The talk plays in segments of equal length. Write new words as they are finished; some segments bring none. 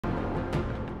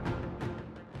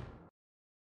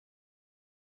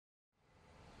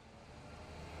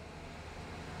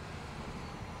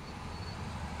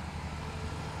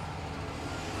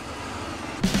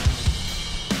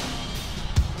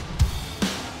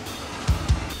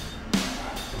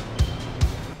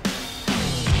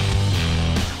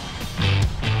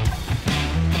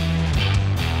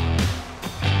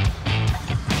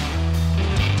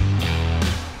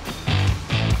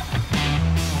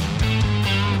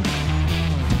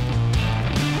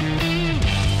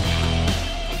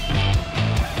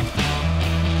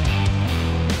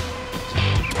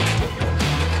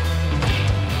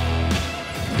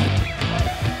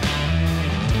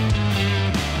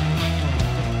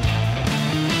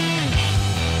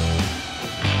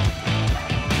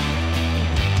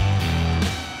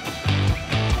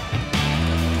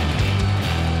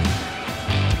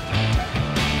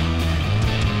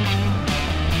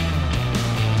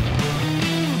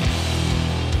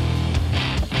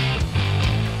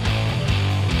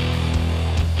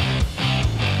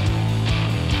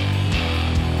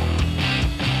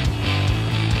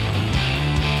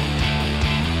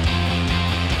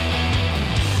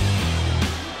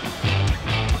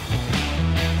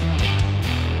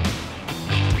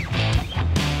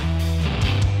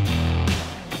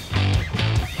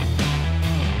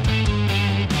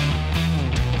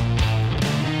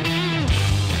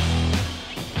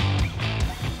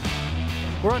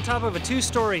We're on top of a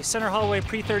 2-story center hallway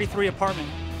pre-33 apartment.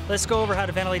 Let's go over how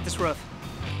to ventilate this roof.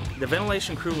 The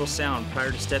ventilation crew will sound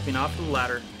prior to stepping off the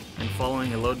ladder and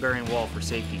following a load-bearing wall for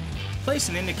safety. Place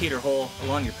an indicator hole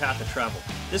along your path of travel.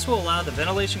 This will allow the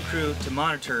ventilation crew to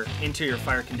monitor interior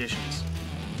fire conditions.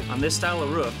 On this style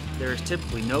of roof, there is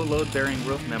typically no load-bearing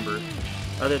roof member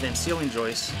other than ceiling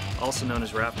joists, also known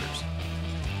as rafters.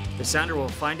 The sounder will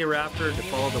find a rafter to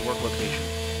follow the work location.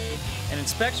 An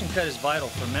inspection cut is vital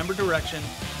for member direction,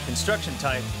 construction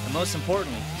type, and most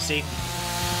importantly, safety.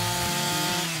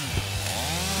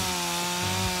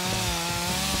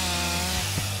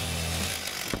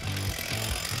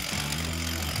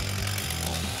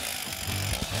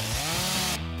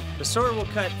 The sorter will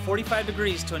cut 45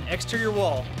 degrees to an exterior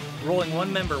wall, rolling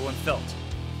one member when felt.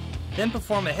 Then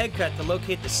perform a head cut to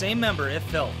locate the same member if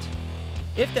felt.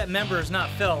 If that member is not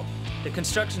felt, the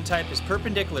construction type is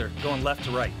perpendicular, going left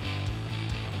to right.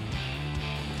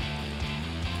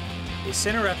 A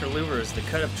center rafter louver is the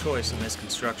cut of choice in this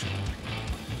construction.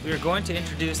 We are going to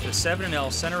introduce the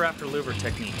 7L center rafter louver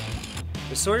technique.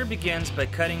 The sorter begins by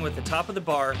cutting with the top of the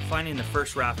bar, finding the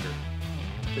first rafter.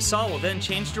 The saw will then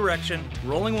change direction,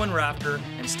 rolling one rafter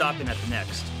and stopping at the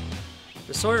next.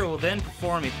 The sorter will then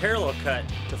perform a parallel cut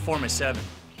to form a 7.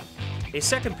 A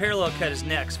second parallel cut is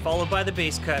next, followed by the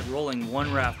base cut rolling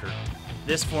one rafter.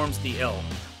 This forms the L.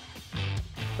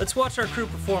 Let's watch our crew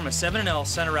perform a 7L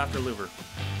center rafter louver.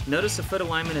 Notice the foot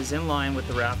alignment is in line with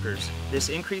the rafters. This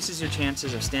increases your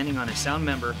chances of standing on a sound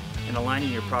member and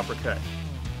aligning your proper cut.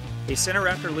 A center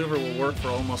rafter louver will work for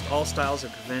almost all styles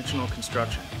of conventional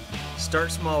construction.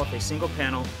 Start small with a single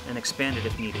panel and expand it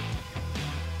if needed.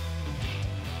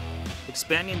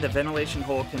 Expanding the ventilation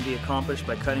hole can be accomplished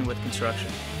by cutting with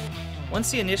construction.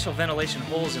 Once the initial ventilation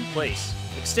hole is in place,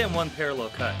 extend one parallel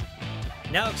cut.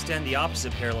 Now extend the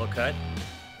opposite parallel cut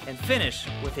and finish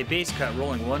with a base cut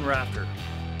rolling one rafter.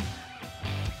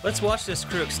 Let's watch this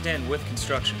crew extend with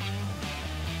construction.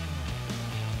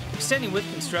 Extending with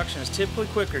construction is typically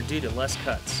quicker due to less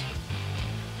cuts.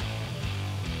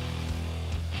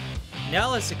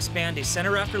 Now let's expand a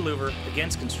center rafter louver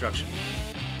against construction.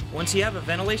 Once you have a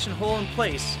ventilation hole in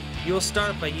place, you will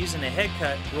start by using a head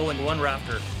cut rolling one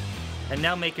rafter, and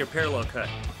now make your parallel cut.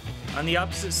 On the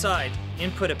opposite side,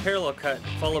 input a parallel cut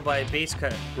followed by a base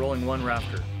cut rolling one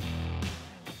rafter.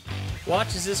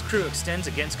 Watch as this crew extends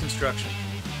against construction.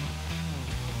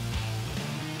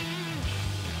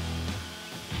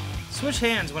 Switch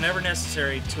hands whenever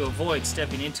necessary to avoid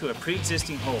stepping into a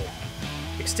pre-existing hole.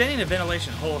 Extending a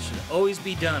ventilation hole should always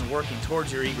be done working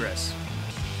towards your egress.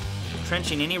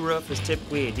 Trenching any roof is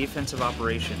typically a defensive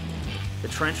operation. The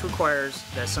trench requires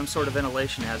that some sort of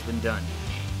ventilation has been done.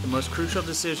 The most crucial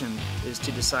decision is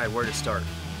to decide where to start.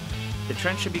 The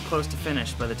trench should be close to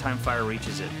finish by the time fire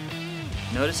reaches it.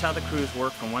 Notice how the crews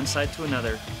work from one side to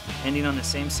another, ending on the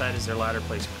same side as their ladder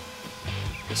placement.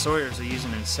 The sawyers are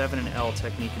using a 7 and L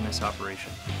technique in this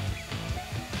operation.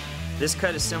 This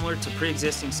cut is similar to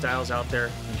pre-existing styles out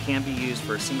there and can be used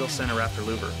for a single center rafter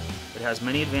louver. It has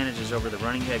many advantages over the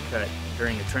running head cut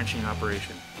during a trenching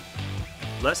operation.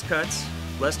 Less cuts,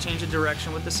 less change of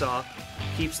direction with the saw,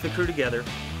 keeps the crew together,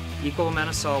 equal amount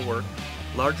of saw work,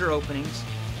 larger openings,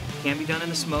 can be done in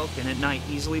the smoke and at night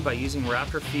easily by using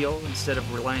rafter feel instead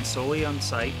of relying solely on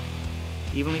sight,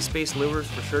 evenly spaced louvers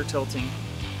for sure tilting,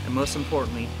 and most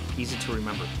importantly, easy to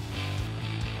remember.